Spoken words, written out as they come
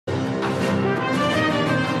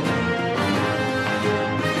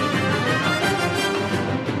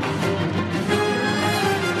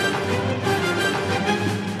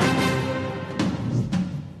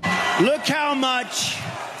much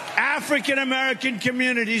African American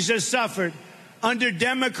communities have suffered under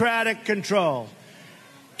Democratic control.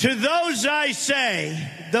 To those I say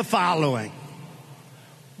the following: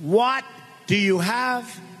 what do you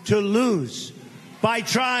have to lose by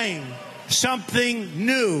trying something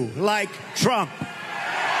new like Trump?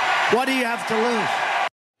 What do you have to lose?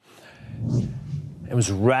 It was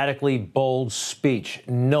radically bold speech.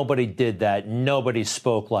 Nobody did that. Nobody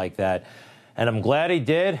spoke like that. And I'm glad he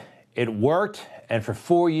did. It worked. And for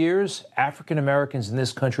 4 years, African Americans in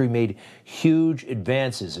this country made huge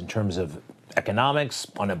advances in terms of economics,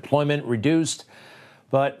 unemployment reduced.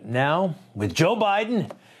 But now, with Joe Biden,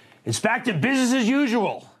 it's back to business as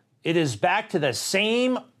usual. It is back to the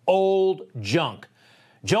same old junk.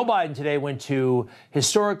 Joe Biden today went to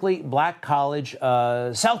historically black college,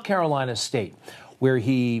 South Carolina State, where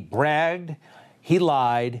he bragged, he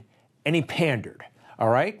lied, and he pandered. All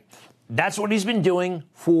right? That's what he's been doing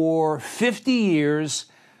for 50 years.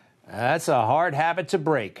 That's a hard habit to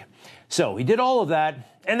break. So he did all of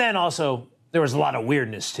that. And then also, there was a lot of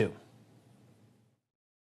weirdness, too.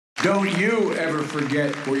 Don't you ever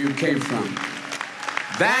forget where you came from.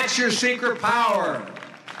 That's your secret power.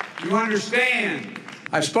 You understand?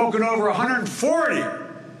 I've spoken over 140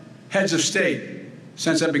 heads of state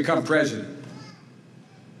since I've become president.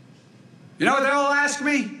 You know what they all ask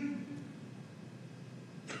me?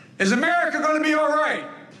 Is America going to be all right?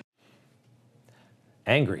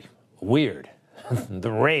 Angry, weird,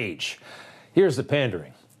 the rage. Here's the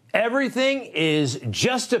pandering. Everything is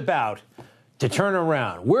just about to turn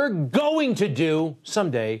around. We're going to do,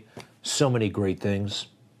 someday, so many great things.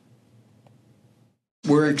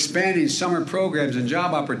 We're expanding summer programs and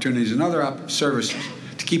job opportunities and other services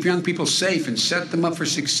to keep young people safe and set them up for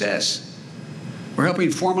success. We're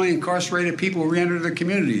helping formerly incarcerated people re-enter their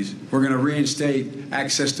communities. We're going to reinstate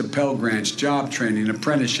access to Pell Grants, job training,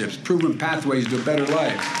 apprenticeships, proven pathways to a better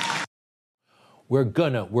life. We're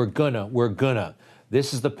gonna.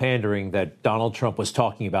 This is the pandering that Donald Trump was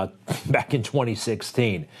talking about back in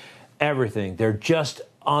 2016. Everything. They're just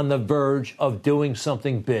on the verge of doing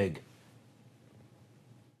something big.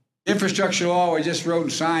 Infrastructure law we just wrote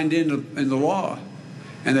and signed in the law,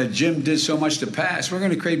 and that Jim did so much to pass. We're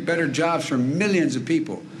going to create better jobs for millions of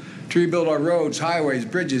people, to rebuild our roads, highways,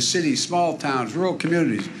 bridges, cities, small towns, rural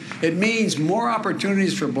communities. It means more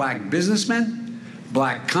opportunities for black businessmen,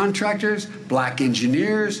 black contractors, black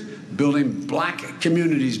engineers, building black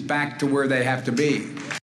communities back to where they have to be.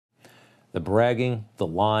 The bragging, the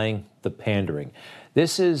lying, the pandering.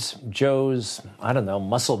 This is Joe's,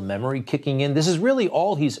 muscle memory kicking in. This is really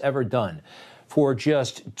all he's ever done. For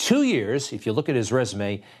just 2 years, if you look at his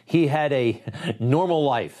resume, he had a normal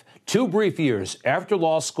life. 2 brief years after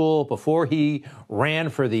law school, before he ran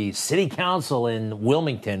for the city council in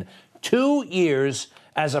Wilmington. 2 years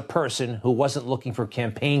as a person who wasn't looking for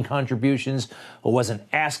campaign contributions, who wasn't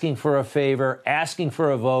asking for a favor, asking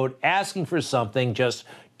for a vote, asking for something, just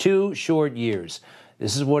 2 short years.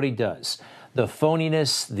 This is what he does. The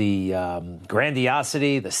phoniness, the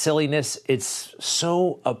grandiosity, the silliness, it's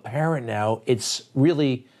so apparent now. It's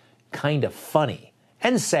really kind of funny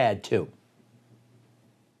and sad, too.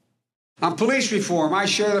 On police reform, I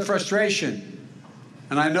share the frustration.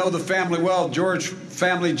 And I know the family well, George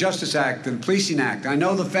Family Justice Act and Policing Act. I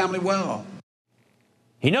know the family well.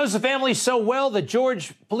 He knows the family so well, the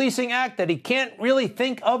George Policing Act, that he can't really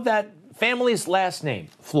think of that family's last name,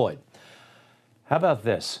 Floyd. How about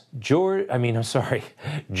this? Joe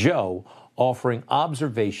offering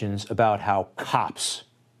observations about how cops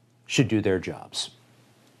should do their jobs.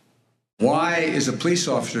 Why is a police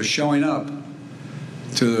officer showing up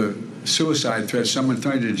to the suicide threat, someone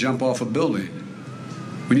trying to jump off a building?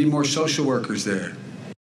 We need more social workers there.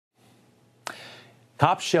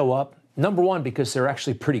 Cops show up, number one, because they're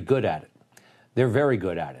actually pretty good at it. They're very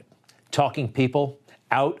good at it. Talking people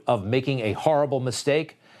out of making a horrible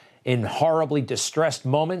mistake in horribly distressed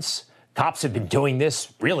moments. Cops have been doing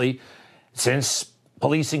this, really, since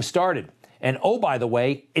policing started. And, oh, by the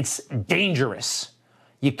way, it's dangerous.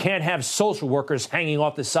 You can't have social workers hanging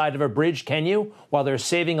off the side of a bridge, can you, while they're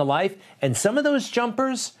saving a life? And some of those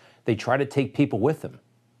jumpers, they try to take people with them.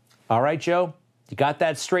 All right, Joe, you got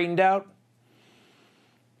that straightened out?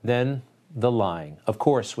 Then the lying. Of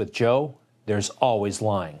course, with Joe, there's always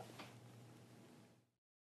lying.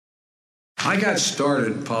 I got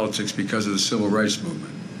started in politics because of the civil rights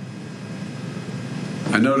movement.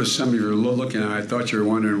 I noticed some of you were looking at it. I thought you were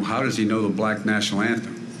wondering, how does he know the black national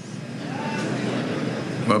anthem?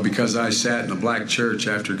 Well, because I sat in a black church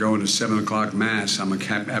after going to 7 o'clock Mass. I'm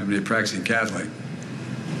happen to be a practicing Catholic.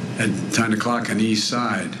 At 10 o'clock on the east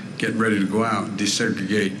side, getting ready to go out and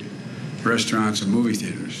desegregate restaurants and movie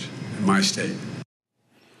theaters in my state.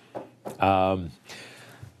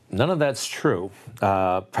 None of that's true.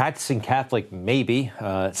 Practicing Catholic, maybe.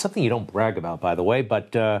 It's something you don't brag about, by the way.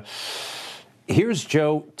 But here's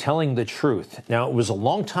Joe telling the truth. Now, it was a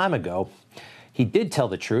long time ago. He did tell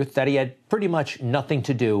the truth that he had pretty much nothing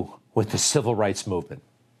to do with the civil rights movement.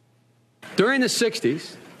 During the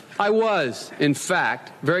 60s, I was, in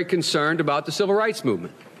fact, very concerned about the civil rights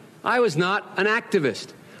movement. I was not an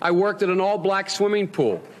activist. I worked at an all-black swimming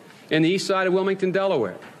pool in the east side of Wilmington,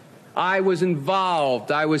 Delaware. I was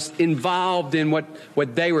involved. I was involved in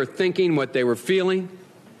what they were thinking, what they were feeling.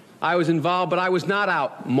 I was involved, but I was not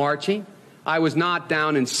out marching. I was not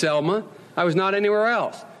down in Selma. I was not anywhere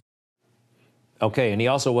else. Okay, and he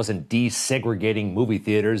also wasn't desegregating movie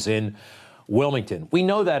theaters in Wilmington. We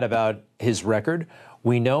know that about his record.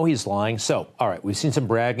 We know he's lying. So, all right, we've seen some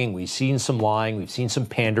bragging, we've seen some lying, we've seen some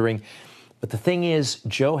pandering. But the thing is,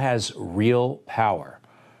 Joe has real power.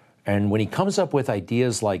 And when he comes up with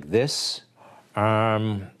ideas like this,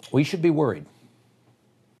 we should be worried.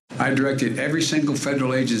 I directed every single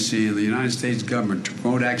federal agency in the United States government to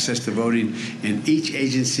promote access to voting, and each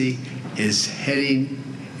agency is heading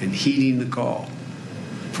and heeding the call.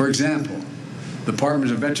 For example, the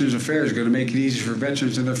Department of Veterans Affairs is going to make it easier for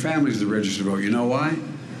veterans and their families to register to vote. You know why?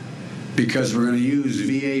 Because we're going to use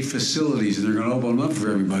VA facilities, and they're going to open them up for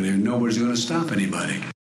everybody, and nobody's going to stop anybody.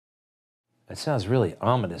 That sounds really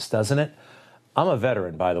ominous, doesn't it? I'm a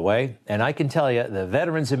veteran, by the way, and I can tell you the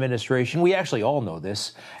Veterans Administration, we actually all know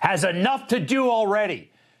this, has enough to do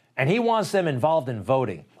already. And he wants them involved in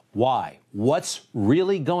voting. Why? What's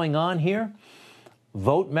really going on here?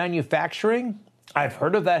 Vote manufacturing? I've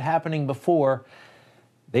heard of that happening before.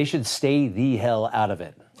 They should stay the hell out of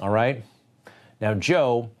it, all right? Now,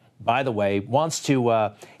 Joe, by the way, wants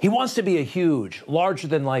to be a huge,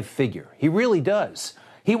 larger-than-life figure. He really does.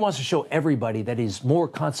 He wants to show everybody that he's more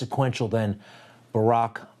consequential than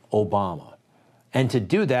Barack Obama. And to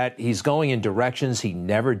do that, he's going in directions he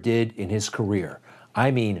never did in his career.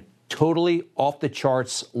 I mean, totally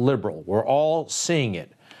off-the-charts liberal. We're all seeing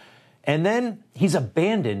it. And then he's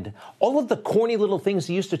abandoned all of the corny little things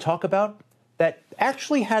he used to talk about that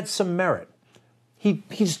actually had some merit.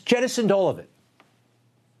 He's jettisoned all of it.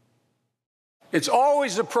 It's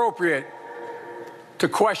always appropriate to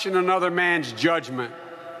question another man's judgment,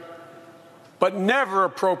 but never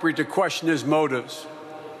appropriate to question his motives,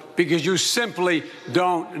 because you simply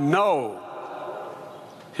don't know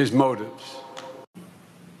his motives.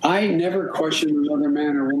 I never question another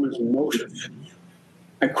man or woman's motives.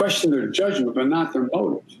 I question their judgment, but not their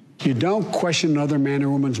motives. You don't question another man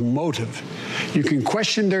or woman's motive. You can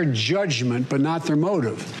question their judgment, but not their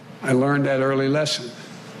motive. I learned that early lesson.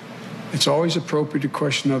 It's always appropriate to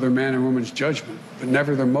question another man or woman's judgment, but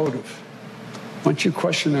never their motive. Once you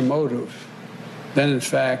question their motive, then, in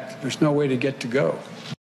fact, there's no way to get to go.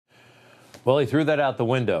 Well, he threw that out the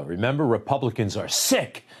window. Remember, Republicans are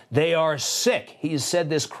sick. They are sick. He's said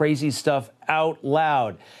this crazy stuff out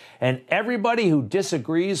loud. And everybody who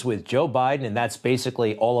disagrees with Joe Biden, and that's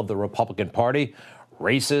basically all of the Republican Party,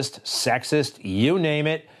 racist, sexist, you name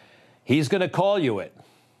it, he's going to call you it.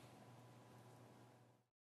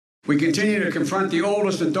 We continue to confront the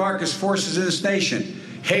oldest and darkest forces in this nation,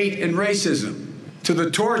 hate and racism. To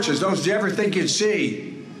the torches, those you ever think you'd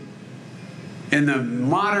see in the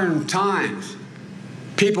modern times.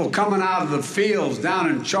 People coming out of the fields down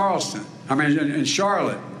in in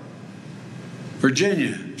Charlotte,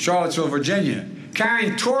 Virginia, Charlottesville, Virginia,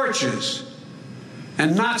 carrying torches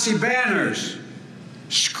and Nazi banners,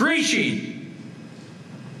 screeching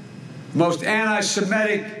most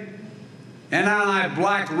anti-Semitic and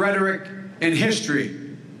anti-black rhetoric in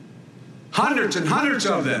history. Hundreds and hundreds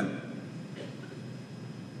of them.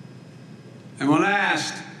 And when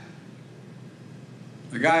asked,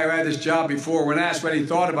 the guy who had this job before, when asked what he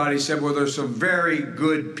thought about it, he said, well, there's some very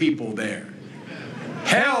good people there.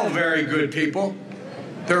 Hell, very good people.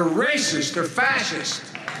 They're racist, they're fascist.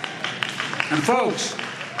 And folks,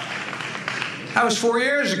 that was 4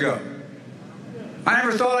 years ago. I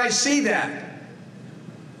never thought I'd see that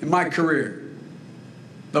in my career.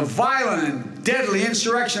 The violent and deadly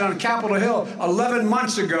insurrection on Capitol Hill 11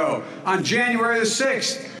 months ago on January the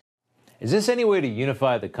 6th. Is this any way to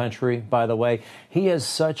unify the country, by the way? He has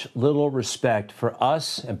such little respect for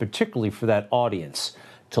us, and particularly for that audience,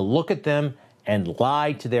 to look at them and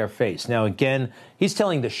lie to their face. Now, again, he's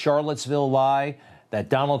telling the Charlottesville lie that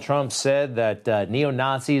Donald Trump said that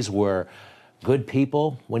neo-Nazis were good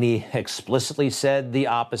people when he explicitly said the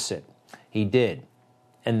opposite. He did.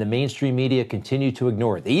 And the mainstream media continue to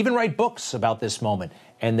ignore it. They even write books about this moment,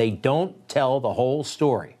 and they don't tell the whole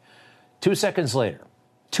story. 2 seconds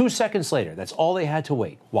later, that's all they had to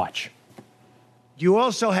wait. Watch. you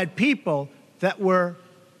also had people that were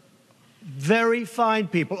very fine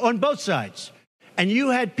people on both sides. And you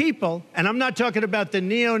had people, and I'm not talking about the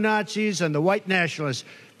neo-Nazis and the white nationalists,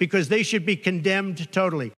 because they should be condemned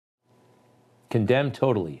totally. Condemned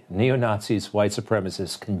totally. Neo-Nazis, white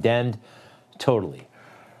supremacists, condemned totally.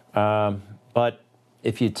 But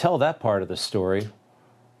if you tell that part of the story,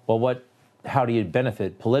 well, how do you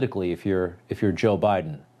benefit politically if you're Joe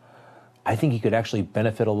Biden? I think he could actually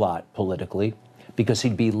benefit a lot politically because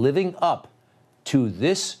he'd be living up to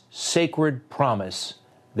this sacred promise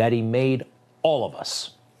that he made all of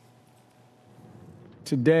us.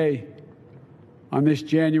 Today, on this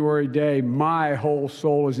January day, my whole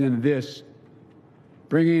soul is in this,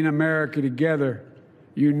 bringing America together,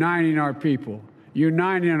 uniting our people,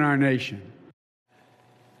 uniting our nation.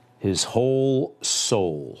 His whole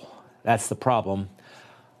soul. That's the problem.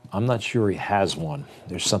 I'm not sure he has one.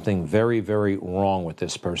 There's something very, very wrong with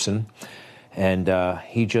this person. And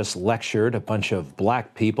he just lectured a bunch of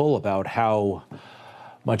black people about how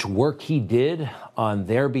much work he did on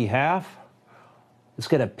their behalf. Let's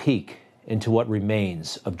get a peek into what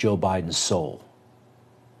remains of Joe Biden's soul.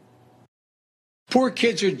 Poor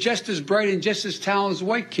kids are just as bright and just as talented as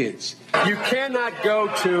white kids. You cannot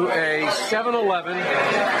go to a 7-Eleven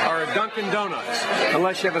or a Dunkin' Donuts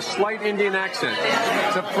unless you have a slight Indian accent.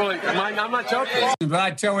 I'm not joking. But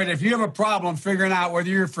I tell you, if you have a problem figuring out whether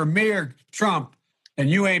you're for me or Trump, then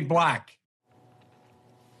you ain't black.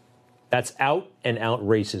 That's out-and-out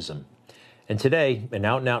racism. And today, an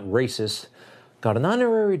out-and-out racist got an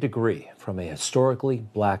honorary degree from a historically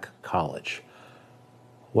black college.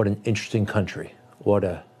 What an interesting country. What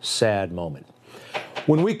a sad moment.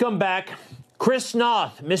 When we come back, Chris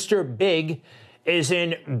Noth, Mr. Big, is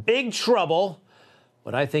in big trouble,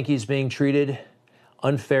 but I think he's being treated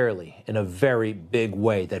unfairly in a very big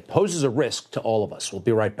way that poses a risk to all of us. We'll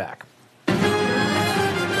be right back.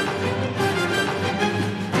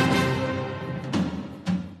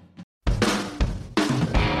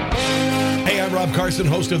 Hey, I'm Rob Carson,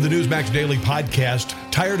 host of the Newsmax Daily Podcast.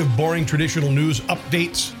 Tired of boring traditional news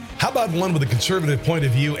updates? How about one with a conservative point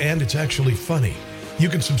of view and it's actually funny? You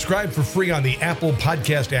can subscribe for free on the Apple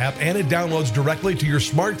Podcast app, and it downloads directly to your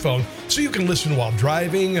smartphone so you can listen while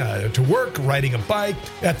driving, to work, riding a bike,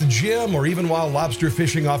 at the gym, or even while lobster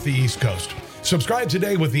fishing off the East Coast. Subscribe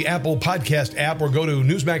today with the Apple Podcast app or go to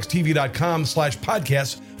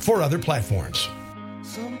newsmaxtv.com/podcasts for other platforms.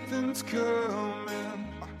 Something's coming.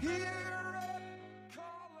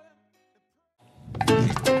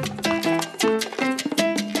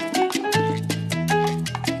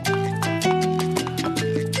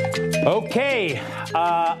 Okay,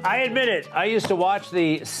 I admit it. I used to watch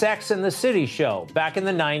the Sex and the City show back in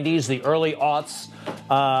the 90s, the early aughts.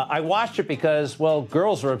 I watched it because, well,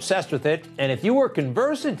 girls were obsessed with it. And if you were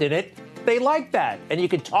conversant in it, they liked that. And you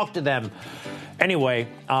could talk to them. Anyway,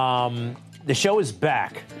 the show is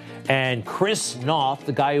back. And Chris Noth,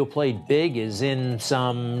 the guy who played Big, is in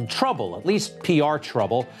some trouble, at least PR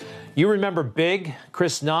trouble. You remember Big,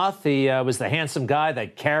 Chris Noth? He was the handsome guy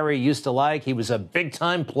that Carrie used to like. He was a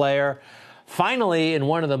big-time player. Finally, in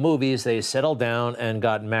one of the movies, they settled down and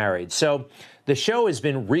got married. So the show has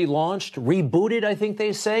been relaunched, rebooted, I think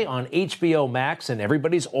they say, on HBO Max, and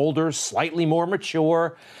everybody's older, slightly more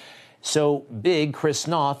mature. So Big, Chris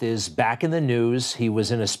Noth, is back in the news. He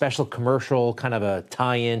was in a special commercial, kind of a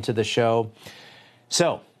tie-in to the show.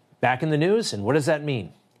 So, back in the news, and what does that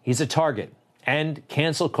mean? He's a target. And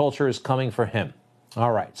cancel culture is coming for him.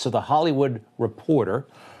 All right, so the Hollywood Reporter,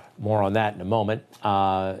 more on that in a moment,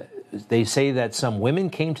 they say that some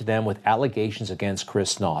women came to them with allegations against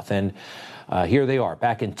Chris Noth. And here they are.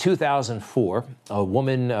 Back in 2004, a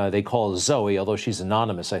woman they call Zoe, although she's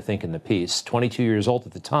anonymous, I think, in the piece, 22 years old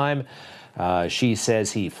at the time. She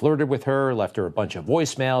says he flirted with her, left her a bunch of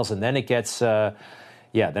voicemails, and then it gets...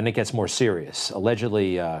 then it gets more serious.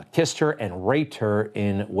 Allegedly kissed her and raped her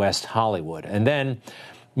in West Hollywood. And then,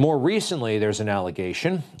 more recently, there's an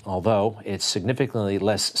allegation, although it's significantly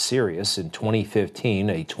less serious. In 2015,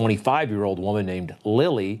 a 25-year-old woman named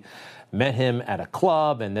Lily met him at a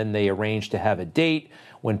club, and then they arranged to have a date,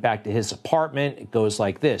 went back to his apartment. It goes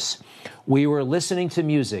like this. We were listening to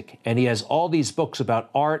music, and he has all these books about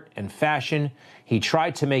art and fashion. He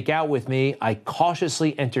tried to make out with me. I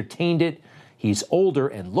cautiously entertained it. He's older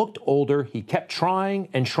and looked older. He kept trying,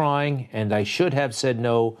 and I should have said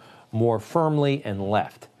no more firmly and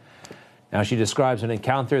left. Now, she describes an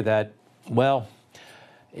encounter that, well,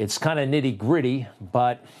 it's kind of nitty-gritty,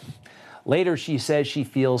 but later she says she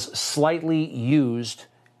feels slightly used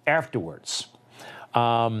afterwards.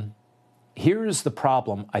 here's the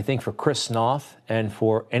problem, I think, for Chris Noth and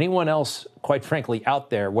for anyone else, quite frankly, out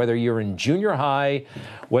there, whether you're in junior high,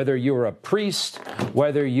 whether you're a priest,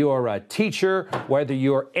 whether you're a teacher, whether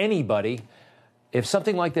you're anybody, if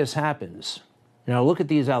something like this happens, now look at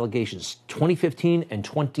these allegations, 2015 and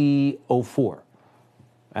 2004.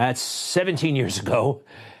 That's 17 years ago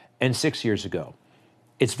and 6 years ago.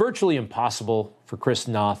 It's virtually impossible for Chris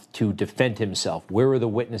Noth to defend himself. Where are the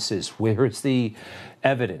witnesses? Where is the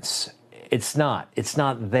evidence? It's not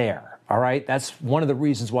there, all right? That's one of the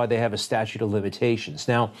reasons why they have a statute of limitations.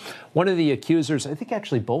 Now, one of the accusers, I think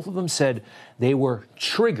actually both of them said they were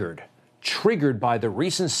triggered by the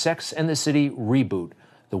recent Sex and the City reboot.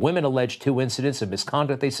 The women alleged 2 incidents of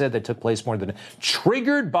misconduct, they said, that took place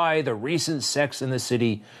triggered by the recent Sex and the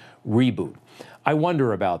City reboot. I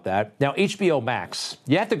wonder about that. Now, HBO Max,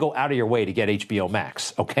 you have to go out of your way to get HBO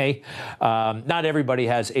Max, okay? Not everybody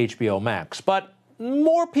has HBO Max, but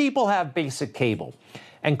more people have basic cable.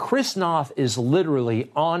 And Chris Noth is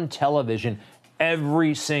literally on television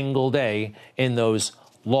every single day in those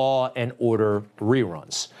Law and Order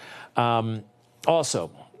reruns.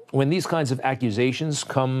 Also, when these kinds of accusations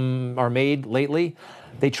are made lately,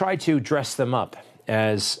 they try to dress them up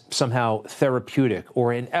as somehow therapeutic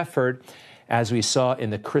or an effort, as we saw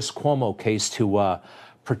in the Chris Cuomo case, to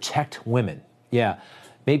protect women. Yeah,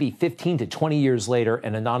 maybe 15 to 20 years later,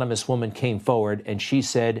 an anonymous woman came forward and she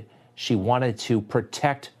said she wanted to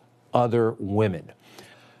protect other women.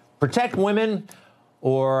 Protect women,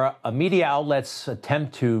 or a media outlet's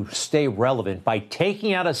attempt to stay relevant by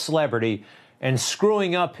taking out a celebrity and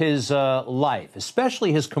screwing up his life,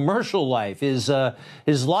 especially his commercial life, his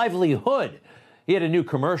livelihood. He had a new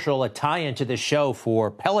commercial, a tie-in to the show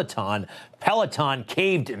for Peloton. Peloton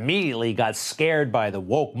caved immediately, got scared by the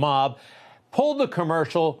woke mob, pulled the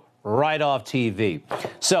commercial right off TV.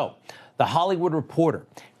 So, The Hollywood Reporter,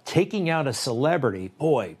 taking out a celebrity,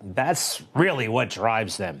 boy, that's really what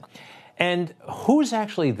drives them. And who's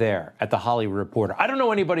actually there at The Hollywood Reporter? I don't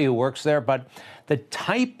know anybody who works there, but the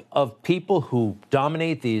type of people who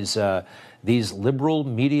dominate these liberal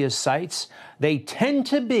media sites, they tend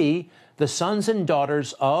to be the sons and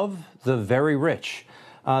daughters of the very rich.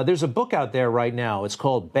 There's a book out there right now. It's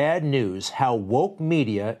called Bad News: How Woke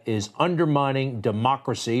Media is Undermining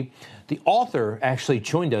Democracy. The author actually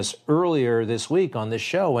joined us earlier this week on this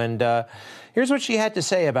show, and here's what she had to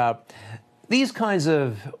say about these kinds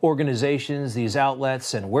of organizations, these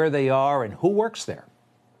outlets, and where they are and who works there.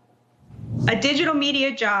 A digital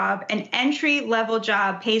media job, an entry-level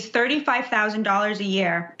job, pays $35,000 a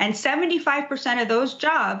year, and 75% of those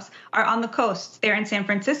jobs are on the coast. They're in San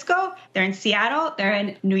Francisco, they're in Seattle, they're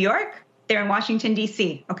in New York, they're in Washington,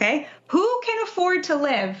 D.C., okay? Who can afford to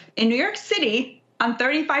live in New York City on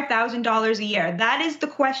 $35,000 a year? That is the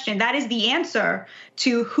question. That is the answer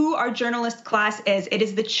to who our journalist class is. It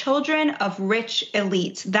is the children of rich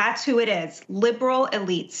elites. That's who it is, liberal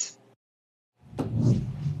elites.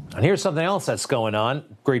 And here's something else that's going on.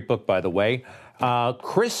 Great book, by the way.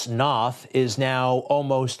 Chris Noth is now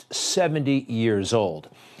almost 70 years old.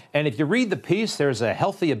 And if you read the piece, there's a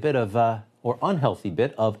healthy bit of, or unhealthy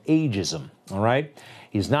bit of ageism, all right?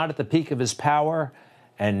 He's not at the peak of his power,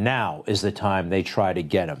 and now is the time they try to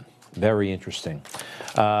get him. Very interesting.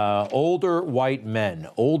 Older white men,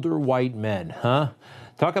 huh?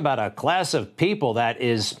 Talk about a class of people that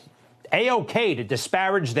is A-OK to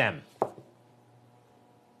disparage them.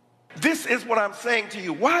 This is what I'm saying to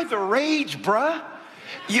you. Why the rage, bruh?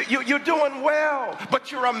 You're doing well,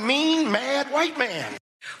 but you're a mean, mad white man.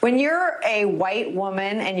 When you're a white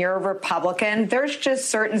woman and you're a Republican, there's just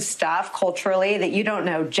certain stuff culturally that you don't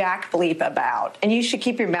know jack bleep about, and you should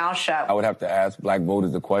keep your mouth shut. I would have to ask black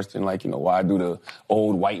voters the question, like, why do the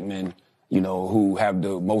old white men, who have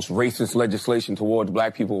the most racist legislation towards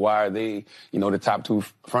black people, why are they, the top two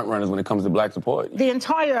front runners when it comes to black support? The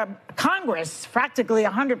entire Congress, practically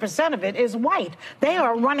 100% of it, is white. They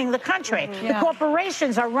are running the country. Mm-hmm. The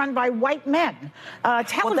corporations are run by white men.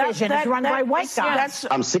 Television is run by white guys.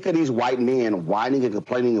 I'm sick of these white men whining and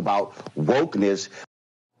complaining about wokeness.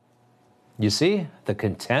 You see the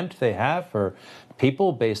contempt they have for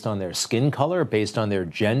people based on their skin color, based on their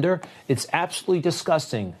gender. It's absolutely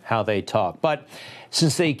disgusting how they talk. But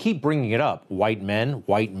since they keep bringing it up, white men,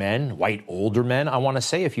 white older men, I want to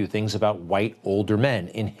say a few things about white older men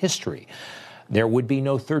in history. There would be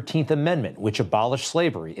no 13th Amendment, which abolished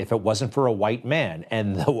slavery, if it wasn't for a white man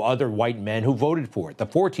and the other white men who voted for it. The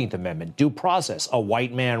 14th Amendment, due process, a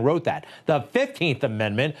white man wrote that. The 15th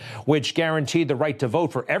Amendment, which guaranteed the right to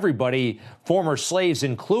vote for everybody, former slaves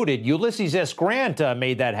included. Ulysses S. Grant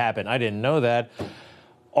made that happen. I didn't know that.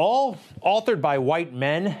 All authored by white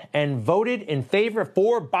men and voted in favor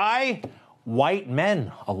for by white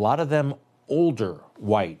men, a lot of them older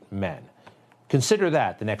white men. Consider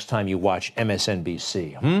that the next time you watch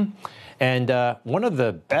MSNBC. And one of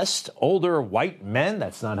the best older white men,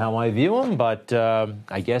 that's not how I view him, but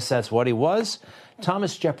I guess that's what he was,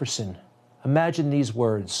 Thomas Jefferson. Imagine these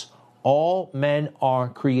words: all men are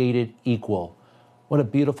created equal. What a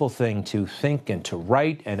beautiful thing to think and to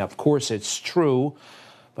write, and of course it's true.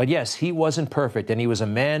 But yes, he wasn't perfect, and he was a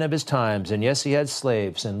man of his times, and yes, he had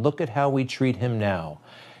slaves, and look at how we treat him now.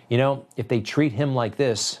 You know, if they treat him like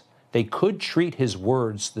this, they could treat his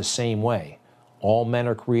words the same way. All men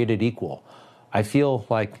are created equal. I feel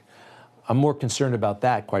like I'm more concerned about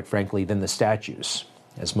that, quite frankly, than the statues,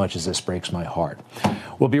 as much as this breaks my heart.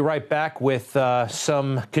 We'll be right back with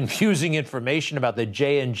some confusing information about the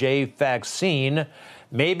J&J vaccine.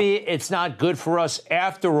 Maybe it's not good for us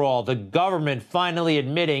after all. The government finally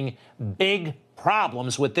admitting big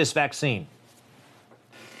problems with this vaccine.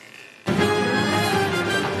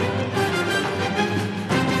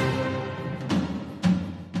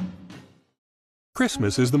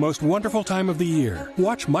 Christmas is the most wonderful time of the year.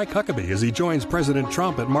 Watch Mike Huckabee as he joins President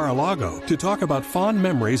Trump at Mar-a-Lago to talk about fond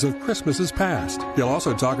memories of Christmases past. He'll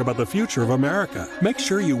also talk about the future of America. Make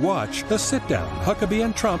sure you watch The Sit Down, Huckabee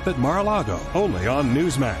and Trump at Mar-a-Lago, only on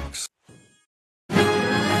Newsmax.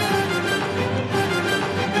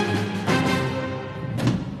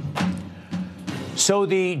 So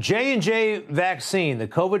the J&J vaccine, the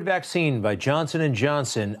COVID vaccine by Johnson &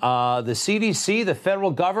 Johnson, the CDC, the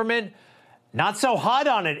federal government, not so hot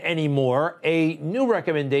on it anymore. A new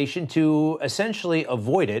recommendation to essentially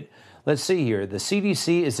avoid it. Let's see here. The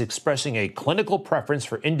CDC is expressing a clinical preference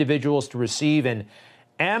for individuals to receive an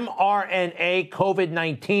mRNA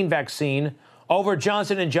COVID-19 vaccine over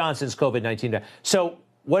Johnson & Johnson's COVID-19. So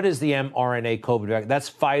what is the mRNA COVID vaccine? That's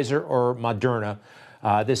Pfizer or Moderna.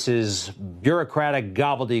 This is bureaucratic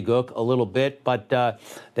gobbledygook a little bit, but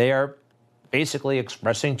they are basically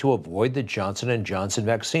expressing to avoid the Johnson & Johnson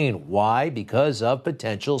vaccine. Why? Because of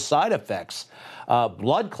potential side effects.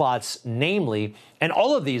 Blood clots, namely, and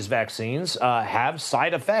all of these vaccines have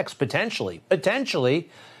side effects, potentially,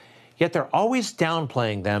 yet they're always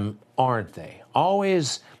downplaying them, aren't they?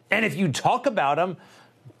 Always. And if you talk about them,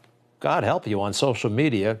 God help you, on social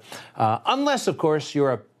media, unless, of course,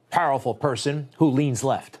 you're a powerful person who leans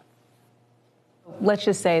left. Let's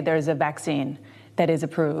just say there's a vaccine that is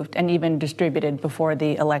approved and even distributed before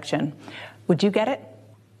the election. Would you get it?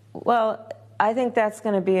 Well, I think that's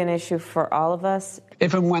going to be an issue for all of us.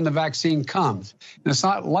 If and when the vaccine comes. And it's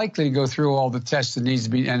not likely to go through all the tests that needs to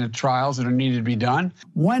be and the trials that are needed to be done.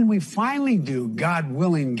 When we finally do, God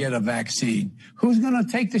willing, get a vaccine, who's going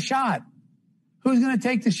to take the shot? Who's going to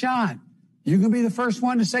take the shot? You can be the first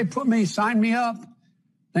one to say, sign me up.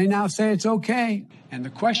 They now say it's okay. And the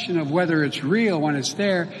question of whether it's real when it's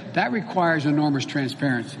there, that requires enormous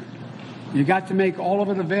transparency. You got to make all of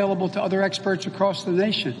it available to other experts across the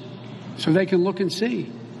nation so they can look and see.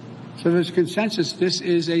 So there's consensus, this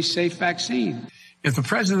is a safe vaccine. If the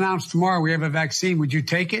president announced tomorrow we have a vaccine, would you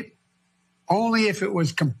take it? Only if it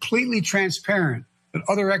was completely transparent that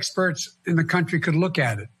other experts in the country could look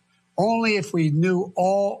at it. Only if we knew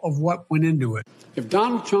all of what went into it. If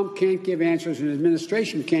Donald Trump can't give answers and his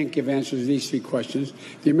administration can't give answers to these three questions,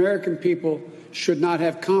 the American people should not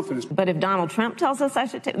have confidence. But if Donald Trump tells us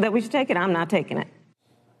that we should take it, I'm not taking it.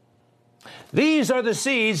 These are the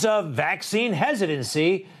seeds of vaccine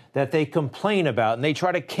hesitancy that they complain about and they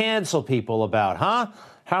try to cancel people about, huh?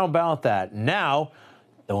 How about that? Now,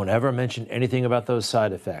 don't ever mention anything about those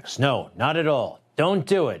side effects. No, not at all. Don't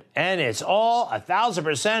do it. And it's all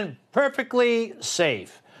 1,000% perfectly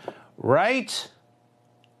safe. Right?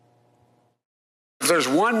 If there's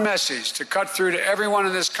one message to cut through to everyone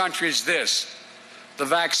in this country, is this: the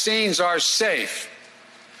vaccines are safe.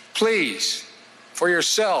 Please, for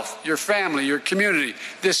yourself, your family, your community,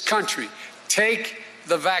 this country, take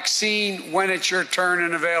the vaccine when it's your turn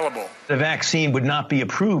and available. The vaccine would not be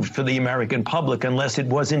approved for the American public unless it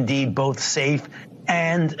was indeed both safe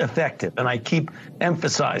and effective. And I keep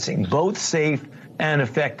emphasizing both safe and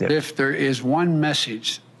effective. If there is one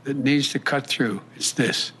message that needs to cut through, it's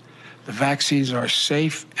this: the vaccines are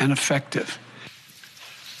safe and effective.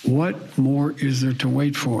 What more is there to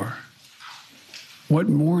wait for? What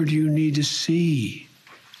more do you need to see?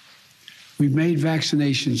 We've made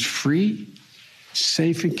vaccinations free,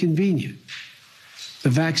 safe, and convenient. The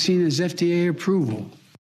vaccine is FDA approval.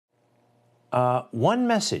 One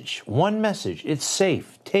message, it's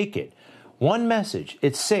safe, take it. One message,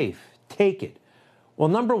 it's safe, take it. Well,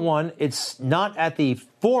 number one, it's not at the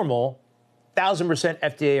formal 1,000%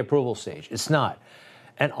 FDA approval stage. It's not.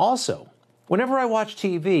 And also, whenever I watch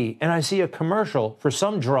TV and I see a commercial for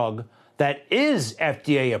some drug that is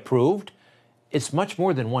FDA approved, it's much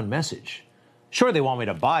more than one message. Sure, they want me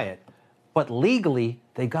to buy it, but legally,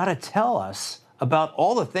 they got to tell us about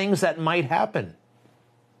all the things that might happen.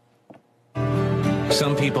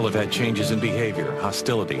 Some people have had changes in behavior,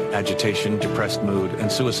 hostility, agitation, depressed mood, and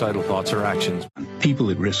suicidal thoughts or actions. People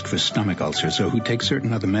at risk for stomach ulcers or who take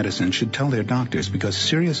certain other medicines should tell their doctors because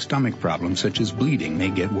serious stomach problems such as bleeding may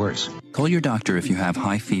get worse. Call your doctor if you have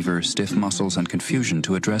high fever, stiff muscles, and confusion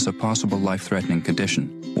to address a possible life-threatening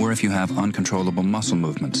condition, or if you have uncontrollable muscle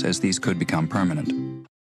movements, as these could become permanent.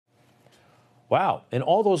 Wow, and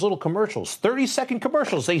all those little commercials, 30-second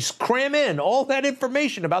commercials, they cram in all that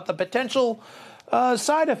information about the potential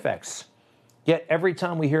side effects. Yet every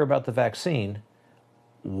time we hear about the vaccine,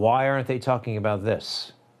 why aren't they talking about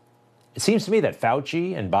this? It seems to me that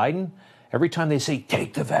Fauci and Biden, every time they say,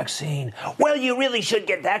 take the vaccine, well, you really should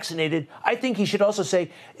get vaccinated, I think he should also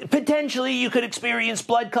say, potentially you could experience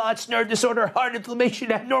blood clots, nerve disorder, heart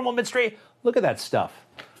inflammation, abnormal menstruation. Look at that stuff.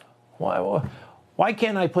 Why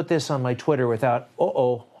can't I put this on my Twitter without,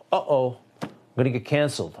 I'm going to get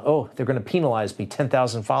canceled. Oh, they're going to penalize me,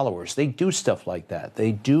 10,000 followers. They do stuff like that.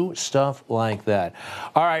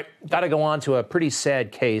 All right, got to go on to a pretty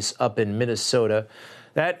sad case up in Minnesota.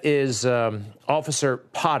 That is Officer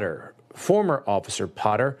Potter, former Officer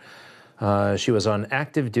Potter. She was on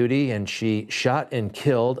active duty, and she shot and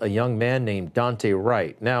killed a young man named Daunte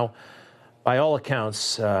Wright. Now, by all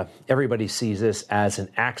accounts, everybody sees this as an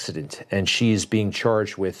accident, and she's being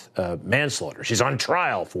charged with manslaughter. She's on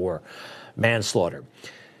trial for manslaughter.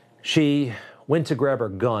 She went to grab her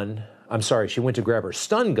gun. She went to grab her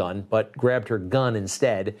stun gun, but grabbed her gun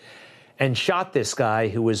instead and shot this guy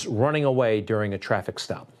who was running away during a traffic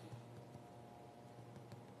stop.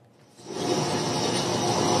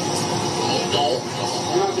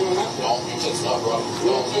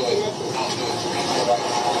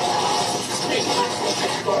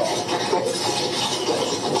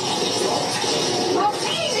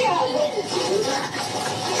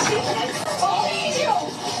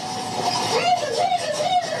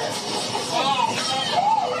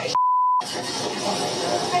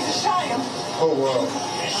 Oh,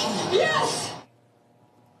 wow. Yes!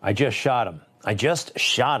 I just shot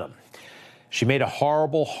him. She made a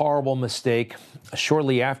horrible, horrible mistake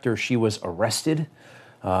shortly after she was arrested.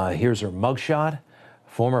 Here's her mugshot.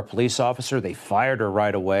 Former police officer. They fired her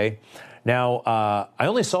right away. Now, I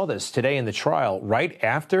only saw this today in the trial. Right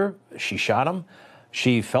after she shot him,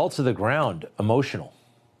 she fell to the ground, emotional.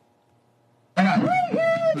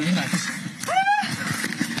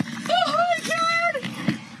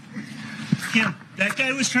 Him. That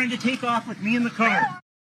guy was trying to take off with me in the car.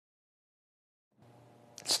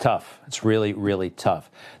 It's tough. It's really, really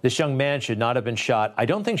tough. This young man should not have been shot. I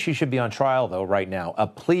don't think she should be on trial, though, right now. A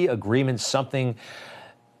plea agreement, something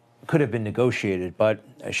could have been negotiated, but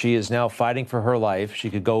she is now fighting for her life. She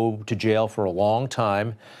could go to jail for a long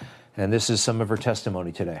time, and this is some of her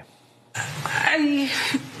testimony today. I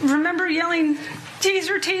remember yelling,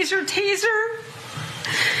 taser, taser, taser,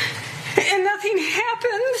 and nothing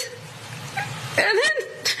happened. And then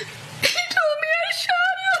he told me I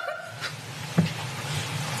shot him.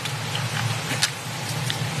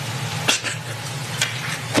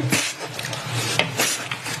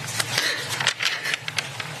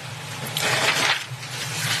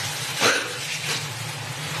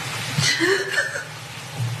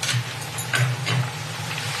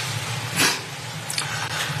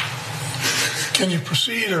 Can you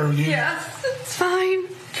proceed, or you? Yes, it's fine.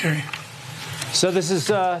 Okay. So this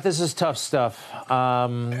is tough stuff.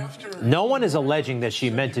 No one is alleging that she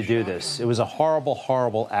meant to do this. It was a horrible,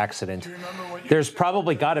 horrible accident. There's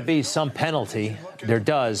probably got to be some penalty. There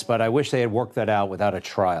does, but I wish they had worked that out without a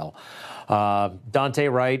trial.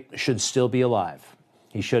 Daunte Wright should still be alive.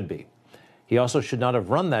 He should be. He also should not have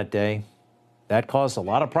run that day. That caused a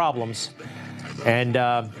lot of problems. And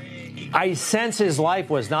I sense his life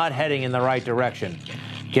was not heading in the right direction,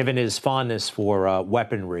 given his fondness for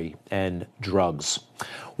weaponry and drugs.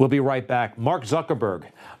 We'll be right back. Mark Zuckerberg,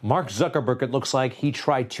 it looks like he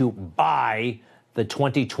tried to buy the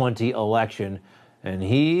 2020 election, and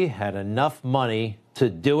he had enough money to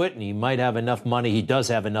do it, and he might have enough money. He does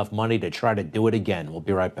have enough money to try to do it again. We'll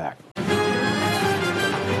be right back.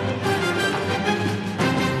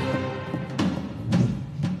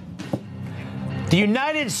 The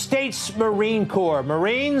United States Marine Corps.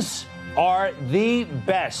 Marines are the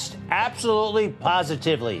best, absolutely,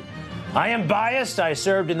 positively. I am biased. I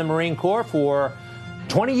served in the Marine Corps for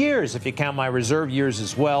 20 years, if you count my reserve years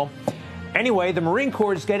as well. Anyway, the Marine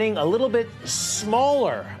Corps is getting a little bit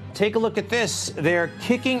smaller. Take a look at this. They're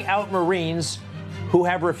kicking out Marines who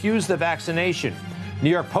have refused the vaccination. New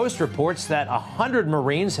York Post reports that 100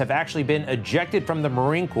 Marines have actually been ejected from the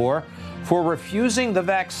Marine Corps for refusing the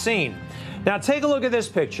vaccine. Now, take a look at this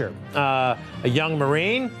picture. A young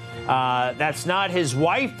Marine. That's not his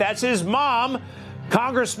wife. That's his mom.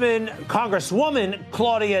 Congresswoman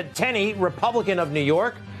Claudia Tenney, Republican of New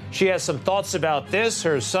York. She has some thoughts about this.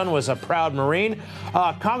 Her son was a proud Marine.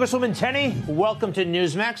 Congresswoman Tenney, welcome to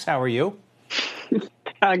Newsmax. How are you?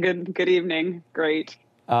 Good evening. Great.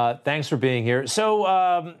 Thanks for being here.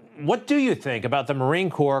 So what do you think about the Marine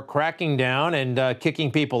Corps cracking down and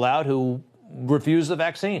kicking people out who refuse the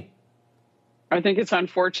vaccine? I think it's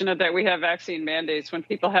unfortunate that we have vaccine mandates when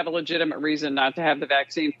people have a legitimate reason not to have the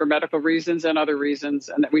vaccine for medical reasons and other reasons,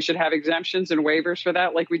 and that we should have exemptions and waivers for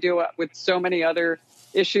that like we do with so many other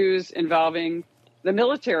issues involving the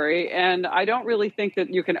military. And I don't really think that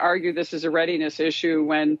you can argue this is a readiness issue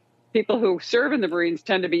when people who serve in the Marines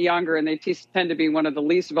tend to be younger and they tend to be one of the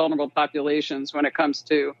least vulnerable populations when it comes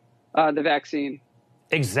to the vaccine.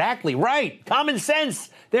 Exactly right. Common sense.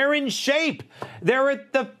 They're in shape. They're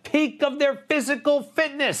at the peak of their physical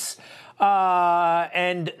fitness.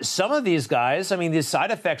 And some of these guys, I mean, these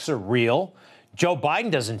side effects are real. Joe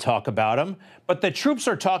Biden doesn't talk about them, but the troops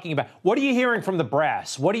are talking about. What are you hearing from the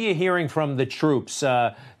brass? What are you hearing from the troops?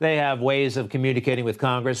 They have ways of communicating with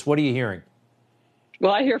Congress. What are you hearing?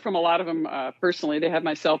 Well, I hear from a lot of them personally. They have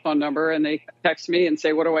my cell phone number and they text me and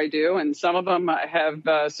say, what do I do? And some of them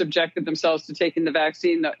have subjected themselves to taking the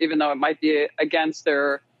vaccine, even though it might be against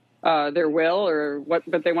their will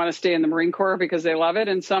but they want to stay in the Marine Corps because they love it.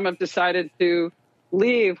 And some have decided to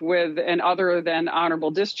leave with an other than honorable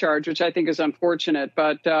discharge, which I think is unfortunate.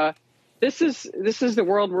 But this is the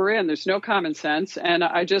world we're in. There's no common sense. And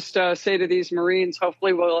I just say to these Marines,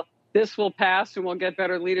 hopefully this will pass and we'll get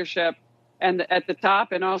better leadership. And at the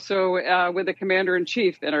top, and also with the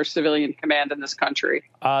commander-in-chief in our civilian command in this country.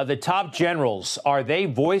 The top generals, are they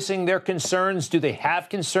voicing their concerns? Do they have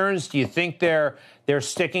concerns? Do you think they're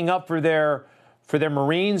sticking up for their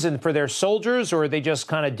Marines and for their soldiers, or are they just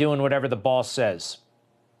kind of doing whatever the boss says?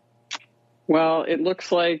 Well, it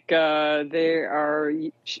looks like they are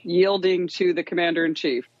yielding to the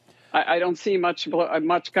commander-in-chief. I don't see much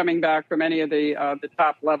coming back from any of the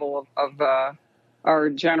top level of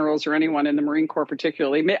our generals or anyone in the Marine Corps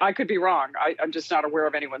particularly. I could be wrong. I'm just not aware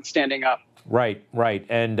of anyone standing up. Right.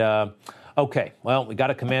 And, okay, well, we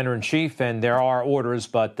got a commander-in-chief and there are orders,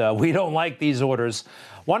 but we don't like these orders.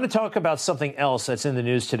 Want to talk about something else that's in the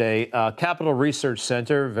news today. Capital Research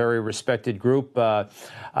Center, very respected group.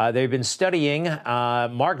 They've been studying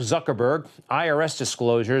Mark Zuckerberg, IRS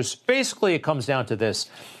disclosures. Basically, it comes down to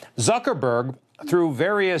this. Zuckerberg, through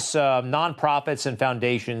various nonprofits and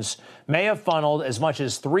foundations, may have funneled as much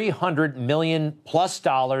as $300 million plus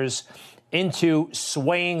into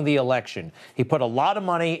swaying the election. He put a lot of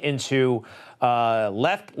money into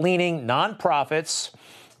left-leaning nonprofits.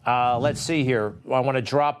 Let's see here. I want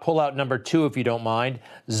to pull out number 2, if you don't mind.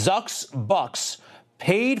 Zuck's Bucks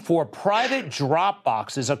paid for private drop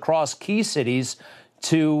boxes across key cities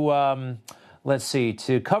to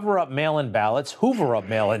to cover up mail-in ballots, hoover up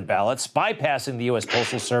mail-in ballots, bypassing the U.S.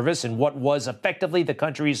 Postal Service in what was effectively the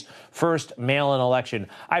country's first mail-in election.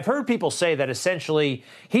 I've heard people say that essentially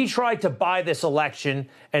he tried to buy this election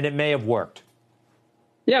and it may have worked.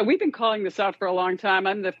 Yeah, we've been calling this out for a long time.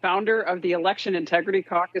 I'm the founder of the Election Integrity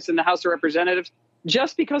Caucus in the House of Representatives.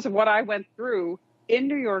 Just because of what I went through in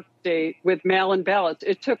New York State with mail-in ballots,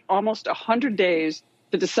 it took almost 100 days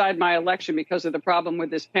to decide my election because of the problem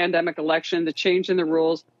with this pandemic election, the change in the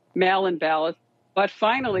rules, mail-in ballots. But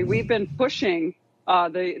finally, we've been pushing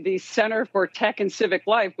the Center for Tech and Civic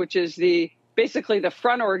Life, which is basically the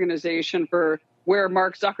front organization for where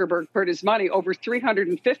Mark Zuckerberg put his money. Over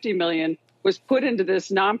 $350 million was put into this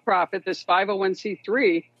nonprofit, this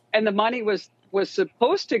 501c3, and the money was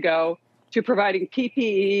supposed to go to providing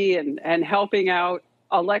PPE and helping out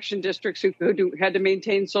election districts who had to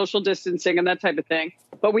maintain social distancing and that type of thing.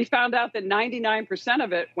 But we found out that 99%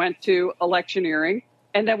 of it went to electioneering.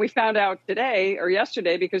 And then we found out today or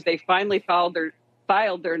yesterday, because they finally filed their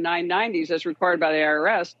 990s as required by the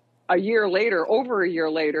IRS, over a year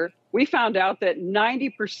later, we found out that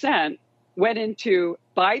 90% went into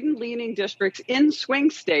Biden-leaning districts in swing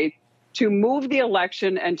states to move the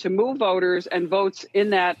election and to move voters and votes in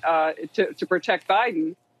that to protect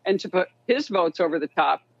Biden and to put his votes over the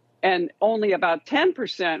top. And only about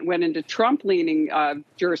 10% went into Trump-leaning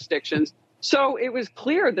jurisdictions. So it was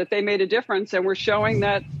clear that they made a difference, and we're showing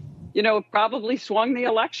that, probably swung the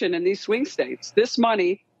election in these swing states. This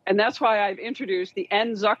money, and that's why I've introduced the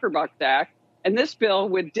End Zuckerbucks Act, and this bill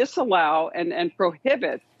would disallow and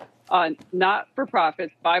prohibit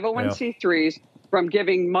not-for-profit 501c3s from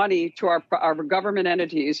giving money to our government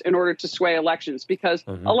entities in order to sway elections, because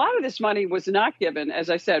a lot of this money was not given,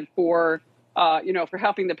 as I said, for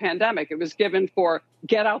helping the pandemic. It was given for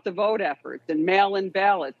get out the vote efforts and mail-in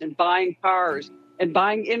ballots and buying cars and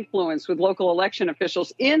buying influence with local election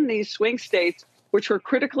officials in these swing states, which were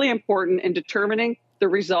critically important in determining the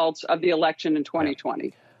results of the election in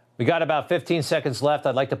 2020. We got about 15 seconds left.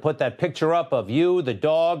 I'd like to put that picture up of you, the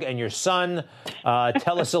dog, and your son.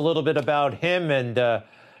 Tell us a little bit about him and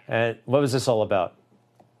what was this all about?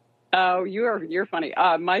 Oh, you're funny.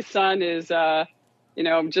 My son is,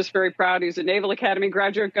 I'm just very proud. He's a Naval Academy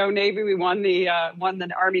graduate. Go Navy! We won the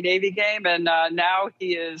Army Navy game, and now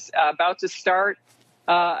he is about to start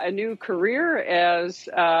a new career as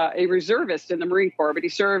a reservist in the Marine Corps. But he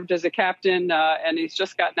served as a captain, and he's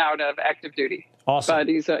just gotten out of active duty. Awesome. But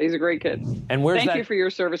he's a great kid. And Thank you for your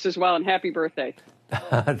service as well, and happy birthday.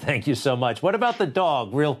 Thank you so much. What about the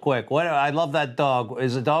dog, real quick? I love that dog.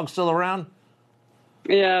 Is the dog still around?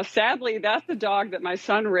 Yeah, sadly, that's the dog that my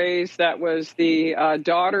son raised. That was the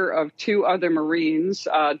daughter of two other Marines'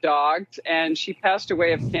 dogs, and she passed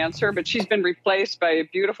away of cancer, but she's been replaced by a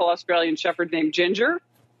beautiful Australian Shepherd named Ginger.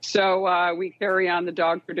 So we carry on the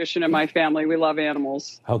dog tradition in my family. We love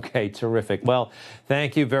animals. Okay, terrific. Well,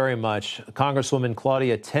 thank you very much. Congresswoman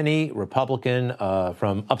Claudia Tenney, Republican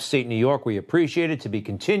from upstate New York. We appreciate it. To be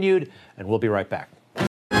continued, and we'll be right back.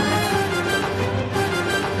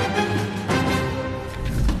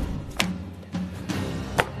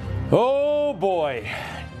 Oh, boy.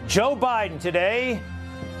 Joe Biden today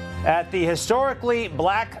at the historically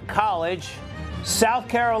black college, South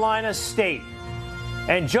Carolina State.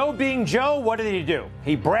 And Joe being Joe, what did he do?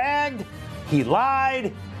 He bragged, he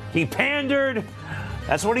lied, he pandered.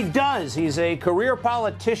 That's what he does. He's a career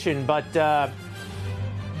politician, but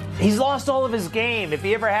he's lost all of his game. If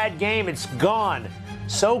he ever had game, it's gone.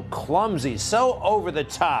 So clumsy, so over the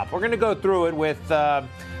top. We're going to go through it with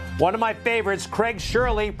one of my favorites, Craig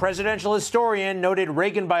Shirley, presidential historian, noted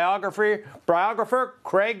Reagan biographer.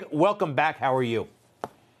 Craig, welcome back. How are you?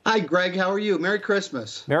 Hi, Greg. How are you? Merry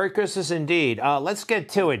Christmas. Merry Christmas indeed. Let's get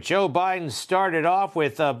to it. Joe Biden started off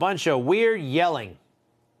with a bunch of weird yelling.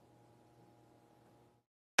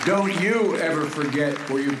 Don't you ever forget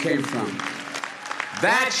where you came from.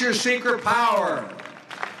 That's your secret power.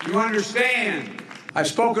 You understand? I've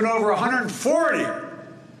spoken over 140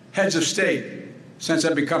 heads of state since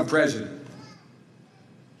I've become president.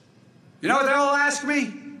 You know what they'll all ask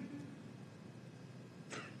me?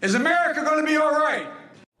 Is America going to be all right?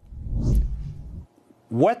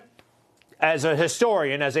 What, as a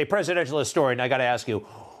historian, as a presidential historian, I got to ask you,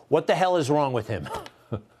 what the hell is wrong with him?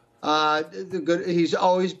 He's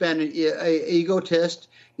always been an egotist.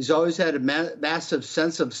 He's always had a massive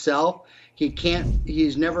sense of self.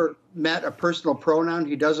 He's never met a personal pronoun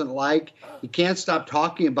he doesn't like. He can't stop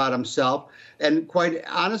talking about himself. And quite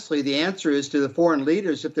honestly, the answer is to the foreign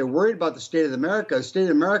leaders, if they're worried about the state of America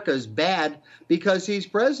is bad because he's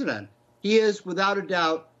president. He is, without a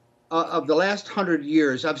doubt, of the last 100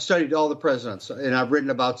 years, I've studied all the presidents, and I've written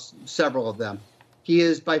about several of them. He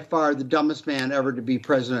is by far the dumbest man ever to be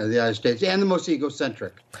president of the United States, and the most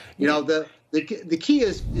egocentric. You know, the key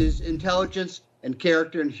is intelligence and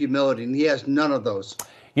character and humility, and he has none of those.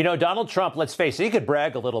 You know, Donald Trump, let's face it, he could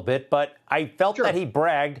brag a little bit, but I felt that he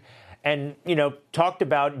bragged and, talked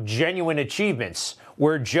about genuine achievements,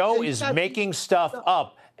 where Joe is making stuff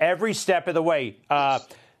up every step of the way.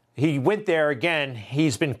 He went there again.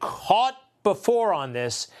 He's been caught before on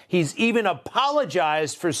this. He's even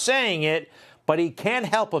apologized for saying it, but he can't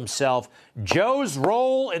help himself. Joe's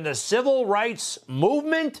role in the civil rights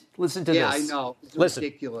movement? Listen to this. Yeah, I know. It's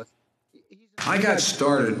ridiculous. I got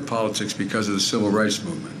started in politics because of the civil rights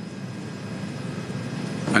movement.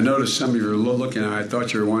 I noticed some of you were looking at it. I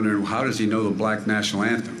thought you were wondering, how does he know the black national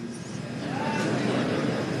anthem?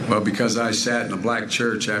 Well, because I sat in a black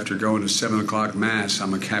church after going to 7 o'clock Mass. I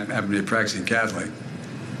happen to be a practicing Catholic.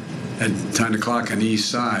 At 10 o'clock on the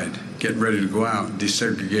East Side, getting ready to go out and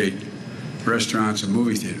desegregate restaurants and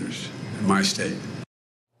movie theaters in my state.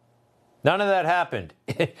 None of that happened.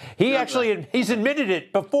 He's admitted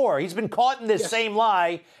it before. He's been caught in this same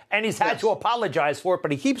lie, and he's had to apologize for it,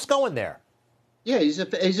 but he keeps going there. Yeah, he's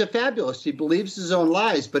a fabulous. He believes his own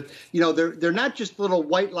lies, but they're not just little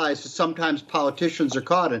white lies that sometimes politicians are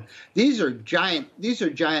caught in. These are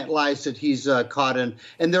giant lies that he's caught in,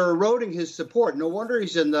 and they're eroding his support. No wonder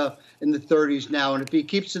he's in the 30s now, and if he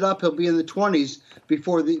keeps it up, he'll be in the 20s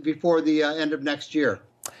before the end of next year.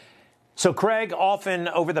 So, Craig, often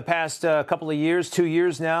over the past couple of years, 2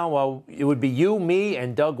 years now, it would be you, me,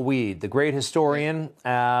 and Doug Wead, the great historian.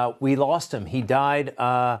 We lost him. He died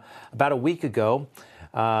about a week ago.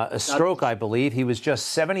 a stroke, I believe. He was just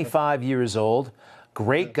 75 years old.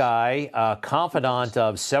 Great guy, confidant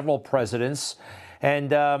of several presidents.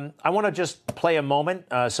 And I want to just play a moment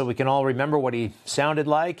so we can all remember what he sounded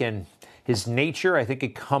like and his nature. I think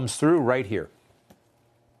it comes through right here.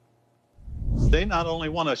 They not only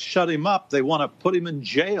want to shut him up, they want to put him in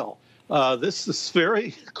jail. This is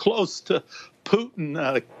very close to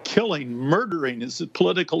Putin killing, murdering his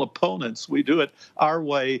political opponents. We do it our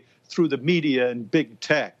way through the media and big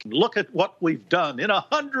tech. Look at what we've done. In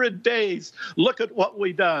 100 days, look at what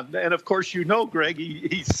we've done. And of course, you know, Greg,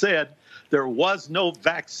 he said there was no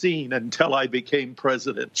vaccine until I became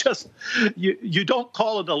president. Just, you don't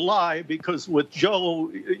call it a lie, because with Joe,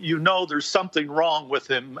 you know there's something wrong with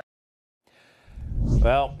him.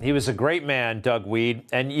 Well, he was a great man, Doug Weed.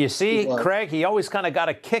 And you see, Craig, he always kind of got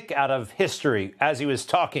a kick out of history as he was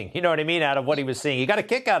talking. You know what I mean? Out of what he was seeing. He got a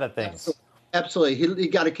kick out of things. Absolutely. He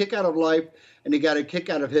got a kick out of life, and he got a kick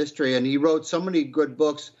out of history. And he wrote so many good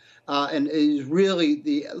books. And he's really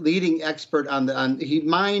the leading expert on he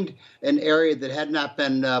mined an area that had not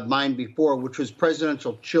been mined before, which was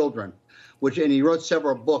presidential children, and he wrote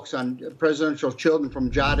several books on presidential children, from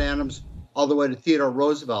John Adams all the way to Theodore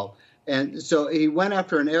Roosevelt. And so he went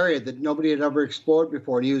after an area that nobody had ever explored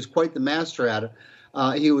before, and he was quite the master at it.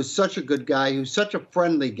 He was such a good guy. He was such a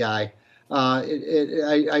friendly guy.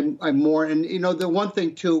 I'm more, and you know, the one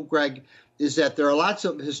thing too, Greg, is that there are lots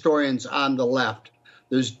of historians on the left.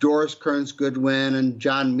 There's Doris Kearns Goodwin and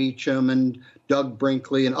John Meacham and Doug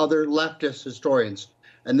Brinkley and other leftist historians.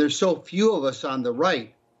 And there's so few of us on the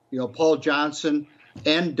right, you know, Paul Johnson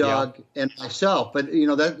and Doug and myself. But, you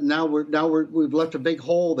know, that we've left a big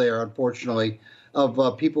hole there, unfortunately,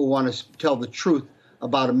 of people who want to tell the truth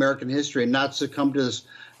about American history and not succumb to this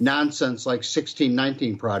nonsense like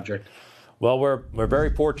 1619 Project. Well, we're very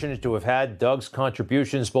fortunate to have had Doug's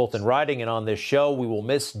contributions both in writing and on this show. We will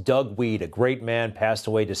miss Doug Weed, a great man, passed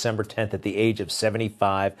away December 10th at the age of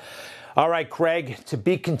 75. All right, Craig, to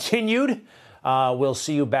be continued. We'll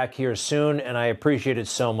see you back here soon, and I appreciate it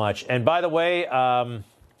so much. And by the way,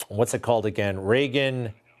 what's it called again?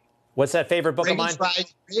 Reagan. What's that favorite book Reagan's of mine?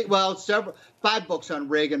 Rise. Well, 5 books on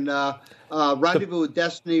Reagan. Rendezvous with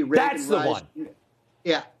Destiny. Reagan That's the Rise. one.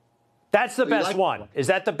 Yeah. That's the best one. Is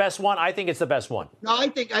that the best one? I think it's the best one. No, I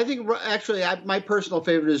think actually my personal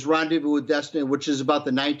favorite is Rendezvous with Destiny, which is about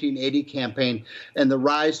the 1980 campaign and the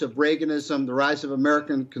rise of Reaganism, the rise of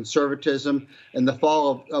American conservatism, and the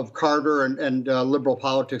fall of Carter and liberal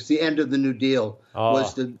politics. The end of the New Deal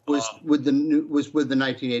was with the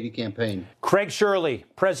 1980 campaign. Craig Shirley,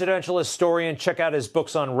 presidential historian. Check out his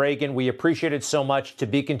books on Reagan. We appreciate it so much. To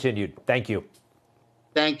be continued. Thank you.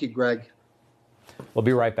 Thank you, Greg. We'll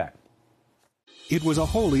be right back. It was a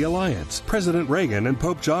holy alliance, President Reagan and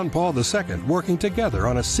Pope John Paul II working together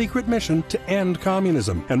on a secret mission to end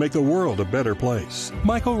communism and make the world a better place.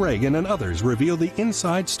 Michael Reagan and others reveal the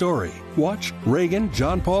inside story. Watch Reagan,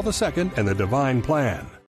 John Paul II, and the Divine Plan.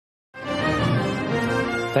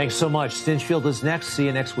 Thanks so much. Stinchfield is next. See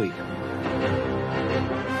you next week.